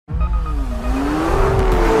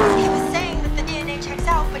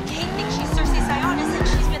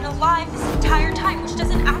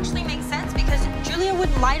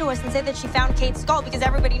and say that she found Kate's skull because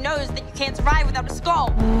everybody knows that you can't survive without a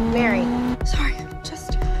skull. Mary. Sorry, I'm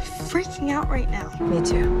just freaking out right now. Me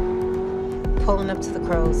too. Pulling up to the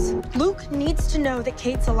crows. Luke needs to know that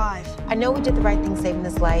Kate's alive. I know we did the right thing saving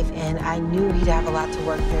his life, and I knew he'd have a lot to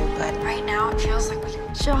work through, but Right now, it feels like we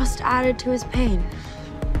just added to his pain.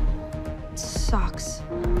 It sucks.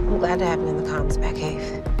 I'm glad to have him in the comms back,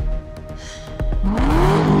 Cave.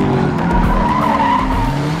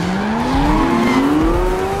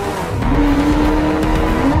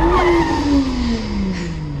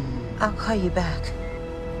 I'll call you back.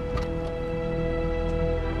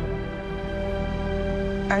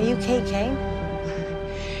 Are you Kate Kane?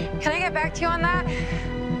 Can I get back to you on that?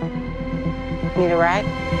 Need a ride?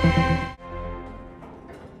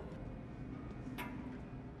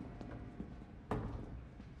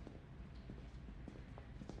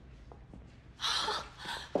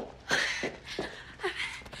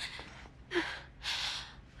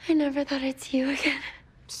 I never thought I'd see you again.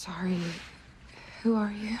 Sorry. Who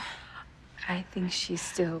are you? I think she's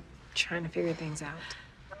still trying to figure things out.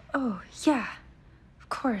 Oh, yeah. Of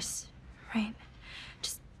course. Right.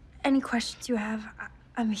 Just any questions you have,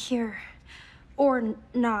 I'm here. Or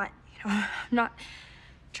not, you know, I'm not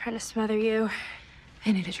trying to smother you.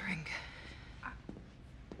 I need a drink.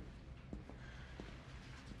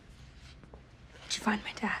 Did you find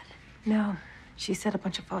my dad? No. She said a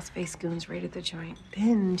bunch of false-faced goons raided the joint.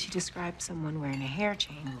 Then she described someone wearing a hair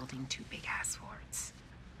chain holding two big-ass swords.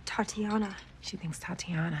 Tatiana. She thinks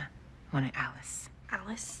Tatiana wanted Alice.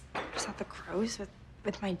 Alice was at the Crows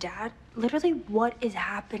with my dad? Literally, what is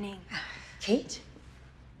happening? Kate?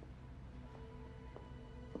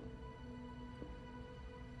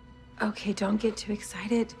 Okay, don't get too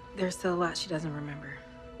excited. There's still a lot she doesn't remember.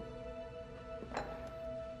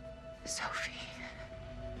 Sophie.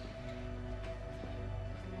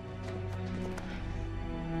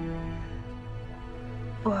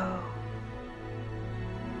 Whoa.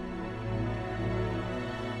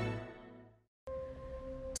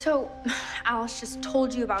 So, Alice just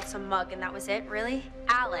told you about some mug and that was it, really?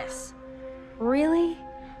 Alice. Really?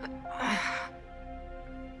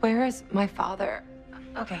 Where is my father?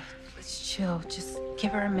 Okay, let's chill. Just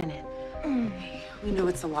give her a minute. We know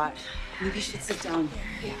it's a lot. Maybe you should sit down.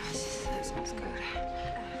 Yeah, that sounds good.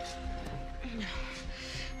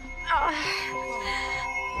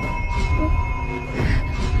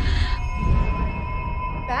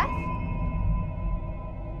 Beth?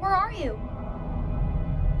 Where are you?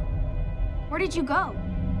 Where did you go?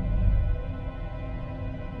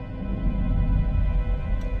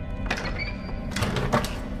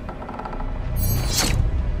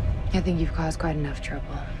 I think you've caused quite enough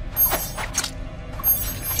trouble.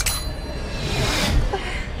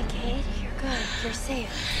 Hey, Kate, you're good. You're safe.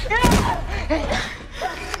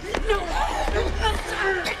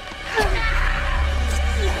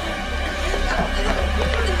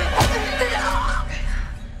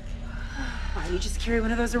 Why, you just carry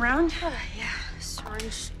one of those around? Yeah,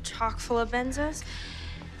 syringe chock full of benzos.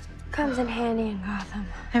 Comes in handy in Gotham.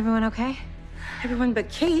 Everyone okay? Everyone but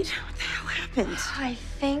Kate? What the hell happened? I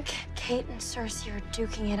think Kate and Cersei are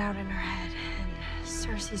duking it out in her head, and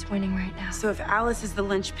Cersei's winning right now. So if Alice is the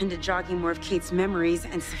linchpin to jogging more of Kate's memories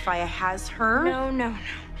and Sophia has her? No.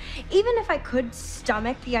 Even if I could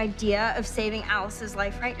stomach the idea of saving Alice's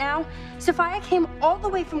life right now, Sophia came all the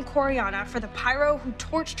way from Coriana for the pyro who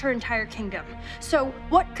torched her entire kingdom. So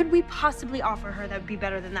what could we possibly offer her that would be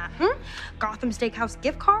better than that, Gotham Steakhouse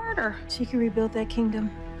gift card, or? She can rebuild that kingdom.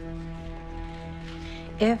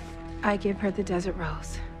 If I give her the Desert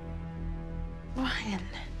Rose. Ryan.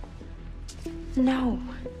 No.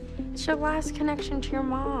 It's your last connection to your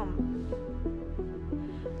mom.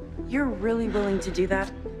 You're really willing to do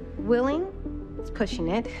that? Willing? It's pushing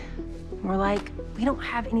it. More like, we don't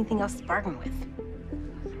have anything else to bargain with.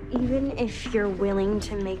 Even if you're willing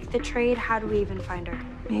to make the trade, how do we even find her?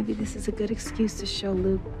 Maybe this is a good excuse to show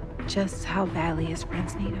Luke just how badly his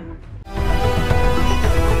friends need him.